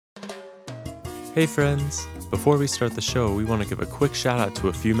Hey friends! Before we start the show, we want to give a quick shout out to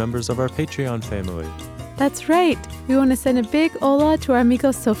a few members of our Patreon family. That's right! We want to send a big hola to our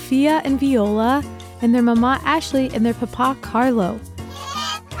amigos Sofia and Viola, and their mama Ashley and their papa Carlo.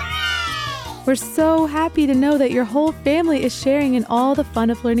 We're so happy to know that your whole family is sharing in all the fun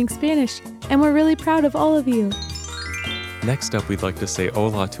of learning Spanish, and we're really proud of all of you. Next up, we'd like to say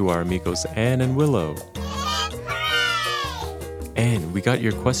hola to our amigos Anne and Willow. Anne, we got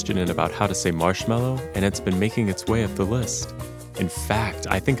your question in about how to say marshmallow, and it's been making its way up the list. In fact,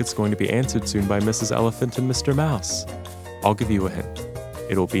 I think it's going to be answered soon by Mrs. Elephant and Mr. Mouse. I'll give you a hint.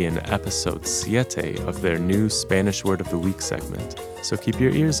 It'll be in episode 7 of their new Spanish Word of the Week segment, so keep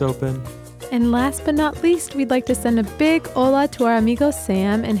your ears open. And last but not least, we'd like to send a big hola to our amigo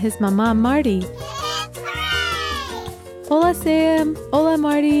Sam and his mama Marty. Hola Sam! Hola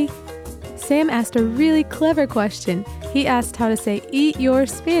Marty! Sam asked a really clever question. He asked how to say eat your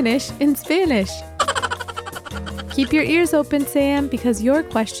Spanish in Spanish. Keep your ears open, Sam, because your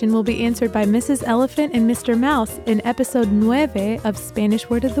question will be answered by Mrs. Elephant and Mr. Mouse in episode 9 of Spanish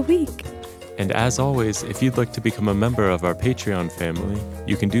Word of the Week. And as always, if you'd like to become a member of our Patreon family,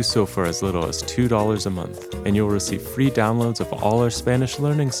 you can do so for as little as $2 a month, and you'll receive free downloads of all our Spanish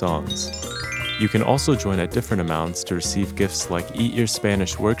learning songs. You can also join at different amounts to receive gifts like Eat Your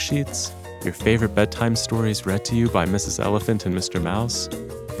Spanish worksheets, your favorite bedtime stories read to you by Mrs. Elephant and Mr. Mouse,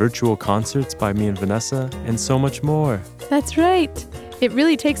 virtual concerts by me and Vanessa, and so much more. That's right! It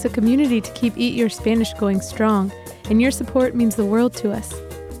really takes a community to keep Eat Your Spanish going strong, and your support means the world to us.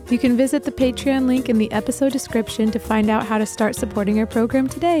 You can visit the Patreon link in the episode description to find out how to start supporting our program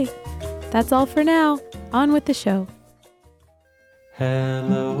today. That's all for now. On with the show.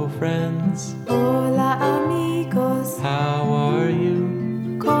 Hello, friends. Hola, amigos. How are you?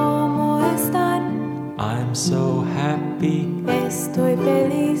 ¿Cómo están? I'm so happy Estoy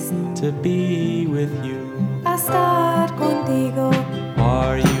feliz to be with you. a estar contigo.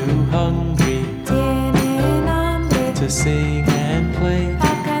 Are you hungry Tienen hambre to sing and play?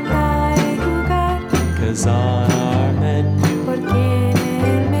 a cantar y jugar. 'Cause on our menu Porque en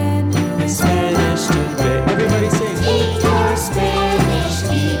el menú is Spanish today. Everybody sing. Eat your Spanish,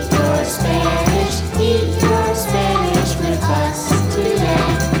 eat your Spanish, eat your Spanish with us today.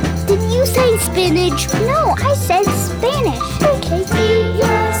 Did you say spinach? No, I said Spanish. Okay. Eat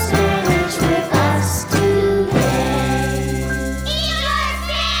your Spanish with us today. Eat your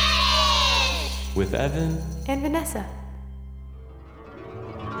Spanish! With Evan. and Vanessa.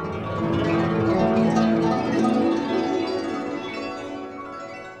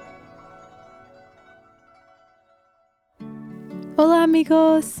 Hola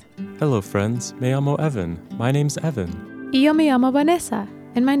amigos! Hello, friends. Me llamo Evan. My name's Evan. Y yo me llamo Vanessa,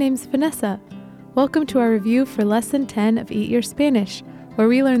 and my name's Vanessa. Welcome to our review for Lesson 10 of Eat Your Spanish, where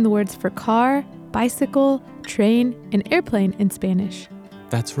we learn the words for car, bicycle, train, and airplane in Spanish.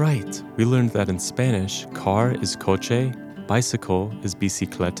 That's right. We learned that in Spanish, car is coche, bicycle is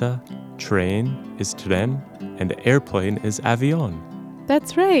bicicleta, train is tren, and airplane is avión.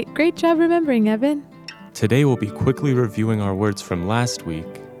 That's right. Great job remembering, Evan. Today we'll be quickly reviewing our words from last week.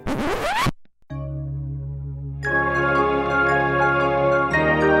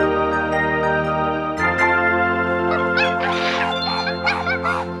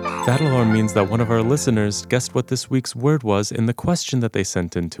 That alarm means that one of our listeners guessed what this week's word was in the question that they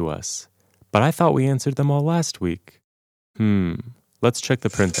sent in to us. But I thought we answered them all last week. Let's check the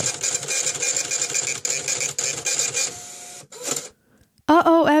printout.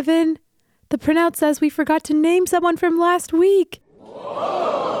 Uh-oh, Evan. The printout says we forgot to name someone from last week.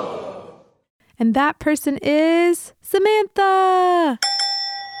 Whoa! And that person is Samantha.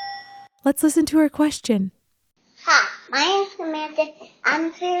 Let's listen to her question. Hi, my name is Samantha.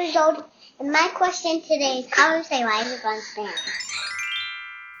 I'm 3 years old, and my question today is how to say bicycle in Spanish.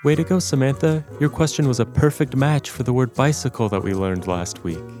 Way to go, Samantha. Your question was a perfect match for the word bicycle that we learned last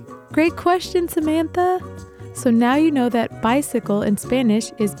week. Great question, Samantha. So now you know that bicycle in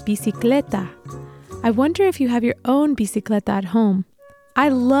Spanish is bicicleta. I wonder if you have your own bicicleta at home. I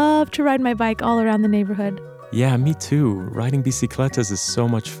love to ride my bike all around the neighborhood. Yeah, me too. Riding bicicletas is so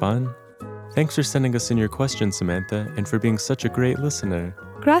much fun. Thanks for sending us in your question, Samantha, and for being such a great listener.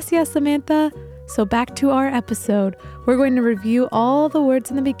 Gracias, Samantha. So back to our episode. We're going to review all the words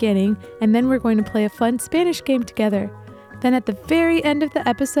in the beginning, and then we're going to play a fun Spanish game together. Then at the very end of the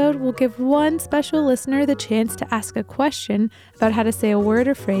episode, we'll give one special listener the chance to ask a question about how to say a word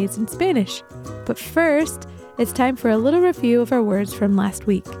or phrase in Spanish. But first, it's time for a little review of our words from last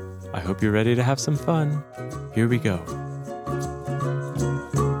week. I hope you're ready to have some fun. Here we go.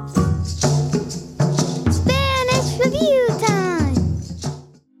 Spanish review time!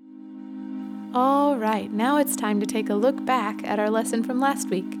 All right, now it's time to take a look back at our lesson from last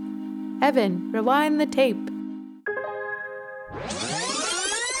week. Evan, rewind the tape.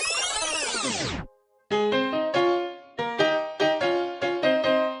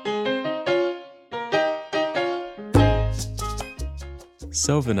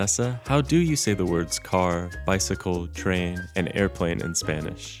 So, Vanessa, how do you say the words car, bicycle, train, and airplane in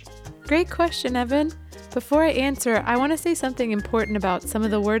Spanish? Great question, Evan. Before I answer, I want to say something important about some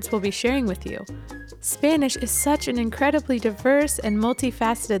of the words we'll be sharing with you. Spanish is such an incredibly diverse and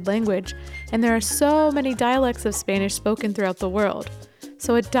multifaceted language, and there are so many dialects of Spanish spoken throughout the world.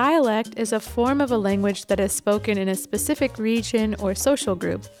 So a dialect is a form of a language that is spoken in a specific region or social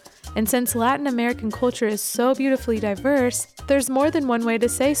group. And since Latin American culture is so beautifully diverse, there's more than one way to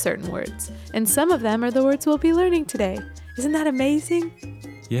say certain words, and some of them are the words we'll be learning today. Isn't that amazing?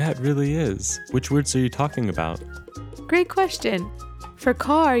 Yeah, it really is. Which words are you talking about? Great question. For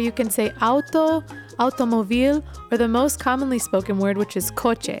car, you can say auto, automobile, or the most commonly spoken word, which is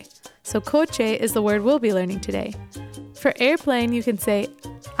coche. So coche is the word we'll be learning today. For airplane, you can say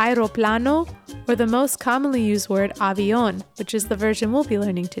aeroplano, or the most commonly used word avión, which is the version we'll be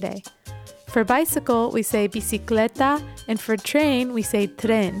learning today. For bicycle, we say bicicleta, and for train, we say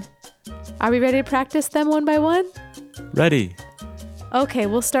tren. Are we ready to practice them one by one? Ready. Okay,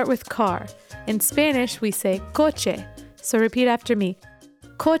 we'll start with car. In Spanish, we say coche. So repeat after me.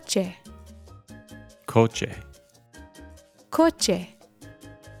 Coche, Coche. coche.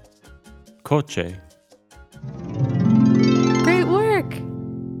 Coche. Great work!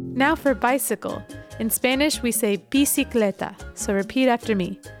 Now for bicycle. In Spanish, we say bicicleta. So repeat after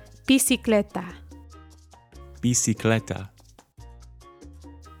me. Bicicleta, Bicicleta.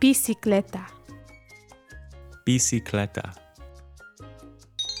 bicicleta. Bicicleta.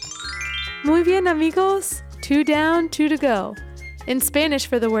 Muy bien, amigos. 2 down, 2 to go. In Spanish,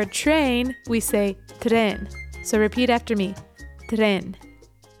 for the word train, we say tren. So repeat after me. Tren,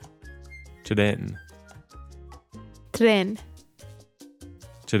 Tren. tren.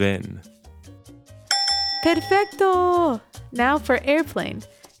 Tren. Perfecto! Now for airplane.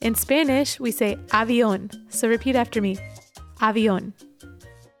 In Spanish, we say avión. So repeat after me. Avión,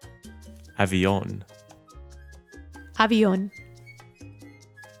 Avión. avión.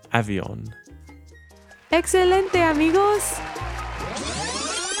 Avión. Excelente, amigos!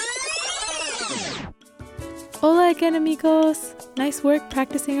 Hola again, amigos! Nice work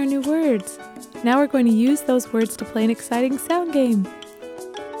practicing our new words. Now we're going to use those words to play an exciting sound game.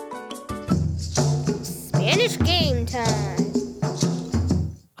 Spanish game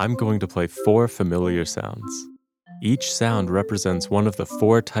time. I'm going to play 4 familiar sounds. Each sound represents one of the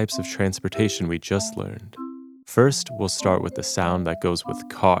 4 types of transportation we just learned. First, we'll start with the sound that goes with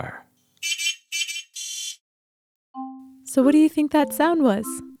car. So what do you think that sound was?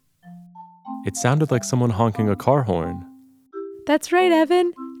 It sounded like someone honking a car horn. That's right,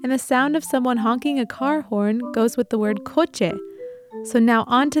 Evan. And the sound of someone honking a car horn goes with the word coche. So now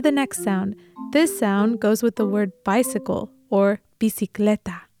on to the next sound. This sound goes with the word bicycle or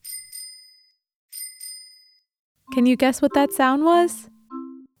bicicleta. Can you guess what that sound was?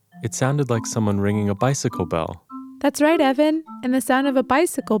 It sounded like someone ringing a bicycle bell. That's right, Evan. And the sound of a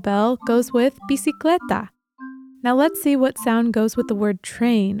bicycle bell goes with bicicleta. Now let's see what sound goes with the word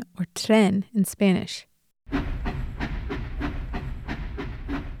train or tren in Spanish.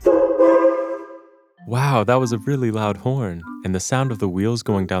 Wow, that was a really loud horn, and the sound of the wheels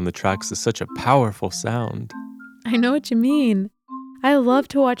going down the tracks is such a powerful sound. I know what you mean. I love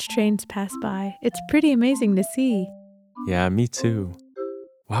to watch trains pass by. It's pretty amazing to see. Yeah, me too.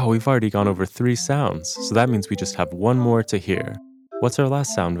 Wow, we've already gone over 3 sounds, so that means we just have one more to hear. What's our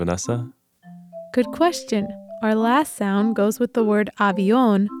last sound, Vanessa? Good question. Our last sound goes with the word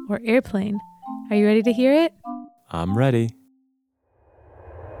avión or airplane. Are you ready to hear it? I'm ready.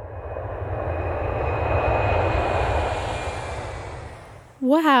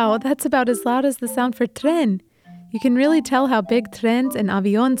 Wow, that's about as loud as the sound for tren. You can really tell how big trens and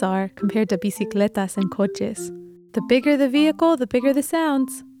avions are compared to bicicletas and coches. The bigger the vehicle, the bigger the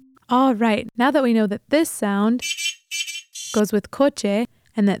sounds. All right, now that we know that this sound goes with coche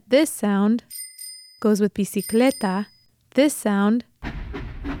and that this sound goes with bicicleta, this sound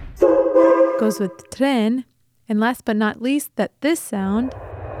goes with tren, and last but not least, that this sound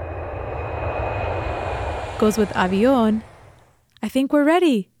goes with avión, I think we're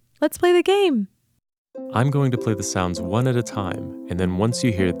ready. Let's play the game. I'm going to play the sounds one at a time, and then once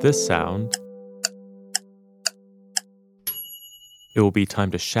you hear this sound, it will be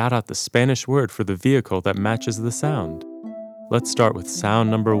time to shout out the Spanish word for the vehicle that matches the sound. Let's start with sound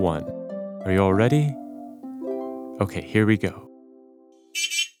number 1. Are you all ready? Okay, here we go.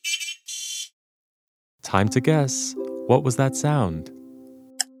 Time to guess. What was that sound?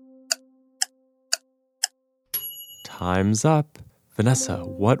 Time's up. Vanessa,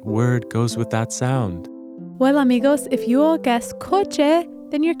 what word goes with that sound? Well, amigos, if you all guessed coche,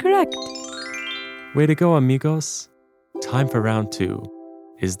 then you're correct. Way to go, amigos. Time for round 2.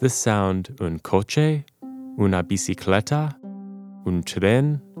 Is this sound un coche, una bicicleta, un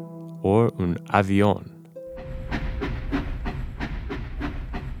tren, or un avión?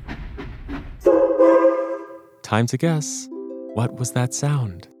 Time to guess. What was that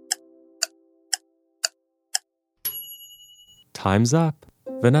sound? Time's up.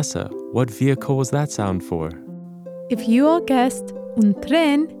 Vanessa, what vehicle was that sound for? If you all guessed un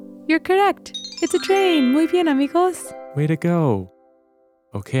tren, you're correct. It's a train. Muy bien, amigos. Way to go.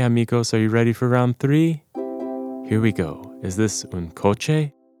 Okay, amigos, are you ready for round 3? Here we go. Is this un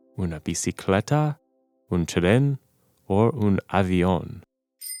coche, una bicicleta, un tren, or un avión?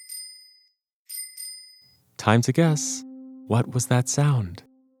 Time to guess. What was that sound?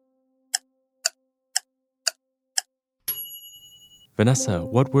 Vanessa,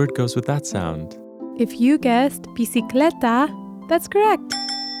 what word goes with that sound? If you guessed bicicleta, that's correct.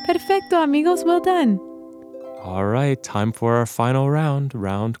 Perfecto, amigos. Well done. All right, time for our final round,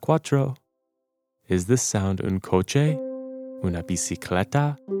 round 4. Is this sound un coche, una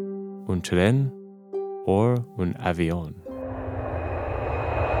bicicleta, un tren, or un avión?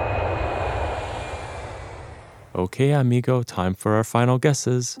 Okay, amigo, time for our final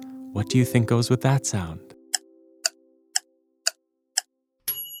guesses. What do you think goes with that sound?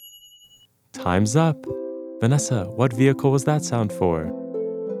 Time's up. Vanessa, what vehicle was that sound for?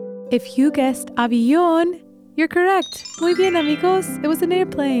 If you guessed avión, you're correct. Muy bien, amigos. It was an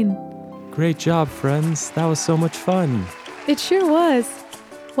airplane. Great job, friends. That was so much fun. It sure was.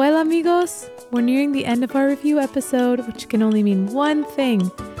 Well, amigos, we're nearing the end of our review episode, which can only mean one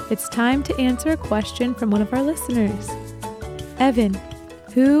thing. It's time to answer a question from one of our listeners. Evan,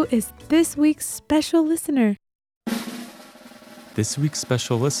 who is this week's special listener? This week's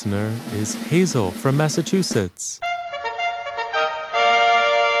special listener is Hazel from Massachusetts.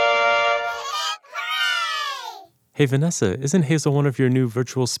 Hey, Vanessa, isn't Hazel one of your new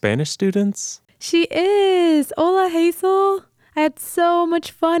virtual Spanish students? She is! Hola, Hazel! I had so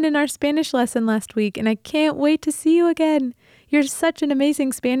much fun in our Spanish lesson last week, and I can't wait to see you again. You're such an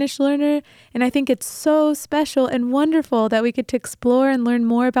amazing Spanish learner, and I think it's so special and wonderful that we get to explore and learn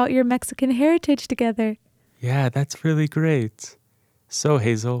more about your Mexican heritage together. Yeah, that's really great. So,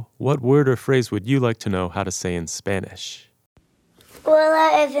 Hazel, what word or phrase would you like to know how to say in Spanish?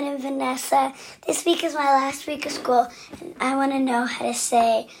 Hola, Evan and Vanessa. This week is my last week of school, and I want to know how to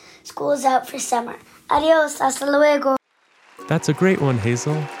say school's out for summer. Adios, hasta luego. That's a great one,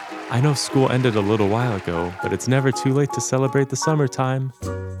 Hazel. I know school ended a little while ago, but it's never too late to celebrate the summertime.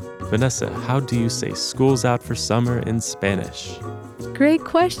 Vanessa, how do you say school's out for summer in Spanish? Great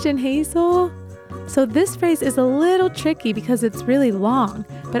question, Hazel. So this phrase is a little tricky because it's really long,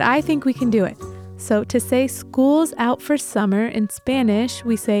 but I think we can do it. So to say school's out for summer in Spanish,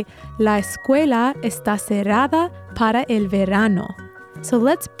 we say La escuela está cerrada para el verano. So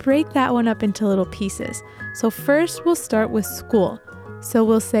let's break that one up into little pieces. So first we'll start with school. So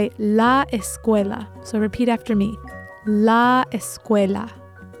we'll say la escuela. So repeat after me. La escuela.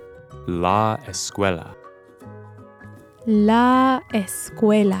 La escuela. La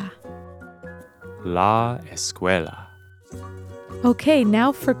escuela. La escuela. Okay,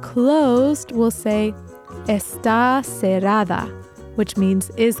 now for closed, we'll say está cerrada, which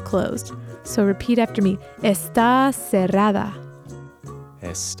means is closed. So repeat after me. Está cerrada.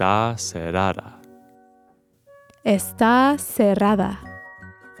 Está cerrada. Está cerrada.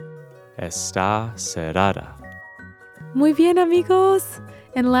 Está cerrada. Muy bien, amigos.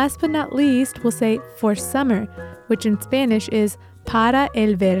 And last but not least, we'll say for summer, which in Spanish is para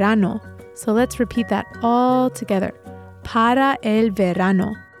el verano. So let's repeat that all together. Para el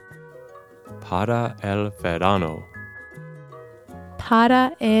verano. Para el verano.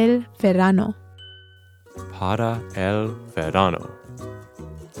 Para el verano. Para el verano.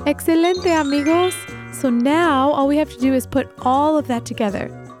 Excelente, amigos. So now all we have to do is put all of that together.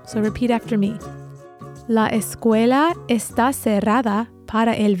 So repeat after me. La escuela está cerrada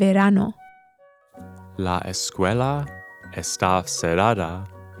para el verano. La escuela está cerrada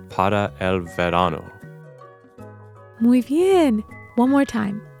para el verano. Muy bien. One more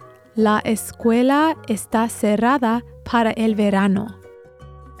time. La escuela está cerrada para el verano.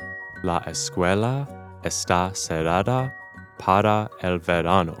 La escuela está cerrada para el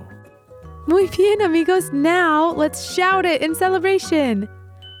verano. Muy bien, amigos. Now let's shout it in celebration.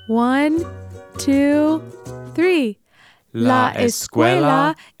 1, 2, 3. La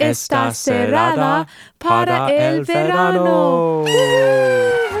escuela está cerrada para el verano.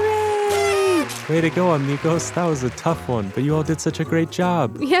 Hooray! Way to go, amigos. That was a tough one, but you all did such a great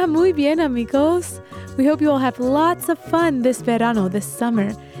job. Yeah, muy bien, amigos. We hope you all have lots of fun this verano, this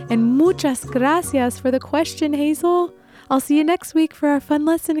summer. And muchas gracias for the question, Hazel. I'll see you next week for our fun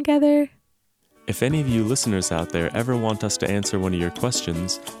lesson together. If any of you listeners out there ever want us to answer one of your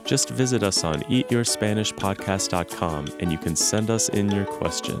questions, just visit us on eatyourspanishpodcast.com and you can send us in your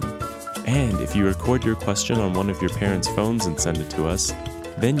question. And if you record your question on one of your parents' phones and send it to us,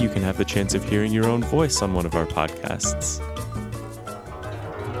 then you can have the chance of hearing your own voice on one of our podcasts.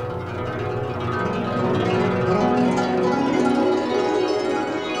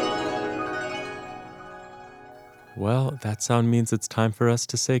 Well, that sound means it's time for us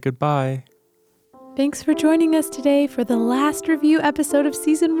to say goodbye. Thanks for joining us today for the last review episode of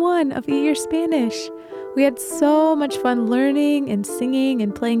Season 1 of Eat Your Spanish. We had so much fun learning and singing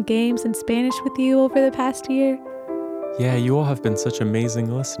and playing games in Spanish with you over the past year. Yeah, you all have been such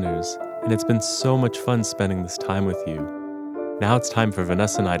amazing listeners, and it's been so much fun spending this time with you. Now it's time for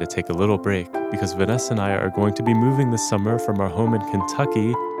Vanessa and I to take a little break, because Vanessa and I are going to be moving this summer from our home in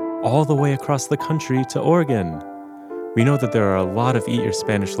Kentucky all the way across the country to Oregon. We know that there are a lot of Eat Your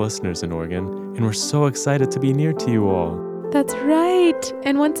Spanish listeners in Oregon, and we're so excited to be near to you all. That's right.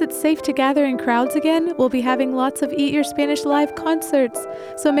 And once it's safe to gather in crowds again, we'll be having lots of Eat Your Spanish live concerts.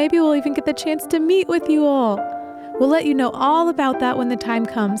 So maybe we'll even get the chance to meet with you all. We'll let you know all about that when the time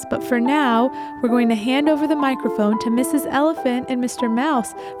comes. But for now, we're going to hand over the microphone to Mrs. Elephant and Mr.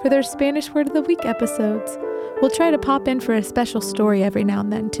 Mouse for their Spanish Word of the Week episodes. We'll try to pop in for a special story every now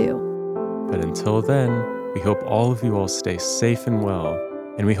and then, too. But until then, we hope all of you all stay safe and well,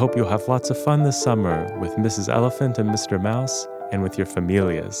 and we hope you'll have lots of fun this summer with Mrs. Elephant and Mr. Mouse and with your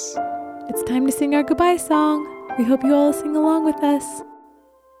familias. It's time to sing our goodbye song. We hope you all sing along with us.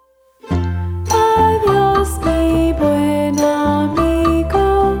 Adios, mi buen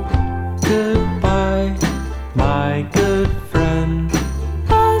amigo. Goodbye, my good friend.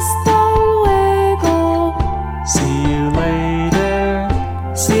 Hasta luego. See you later.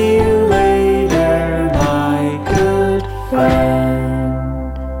 See you later, my good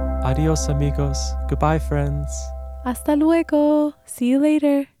friend. Adios, amigos. Goodbye, friends. Hasta luego. See you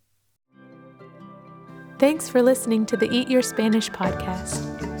later. Thanks for listening to the Eat Your Spanish podcast.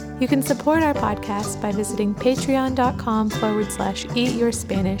 You can support our podcast by visiting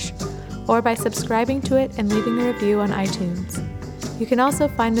patreon.com/eatyourspanish or by subscribing to it and leaving a review on iTunes. You can also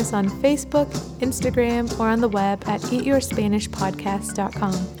find us on Facebook, Instagram, or on the web at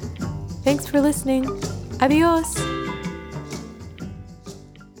eatyourspanishpodcast.com. Thanks for listening. Adios!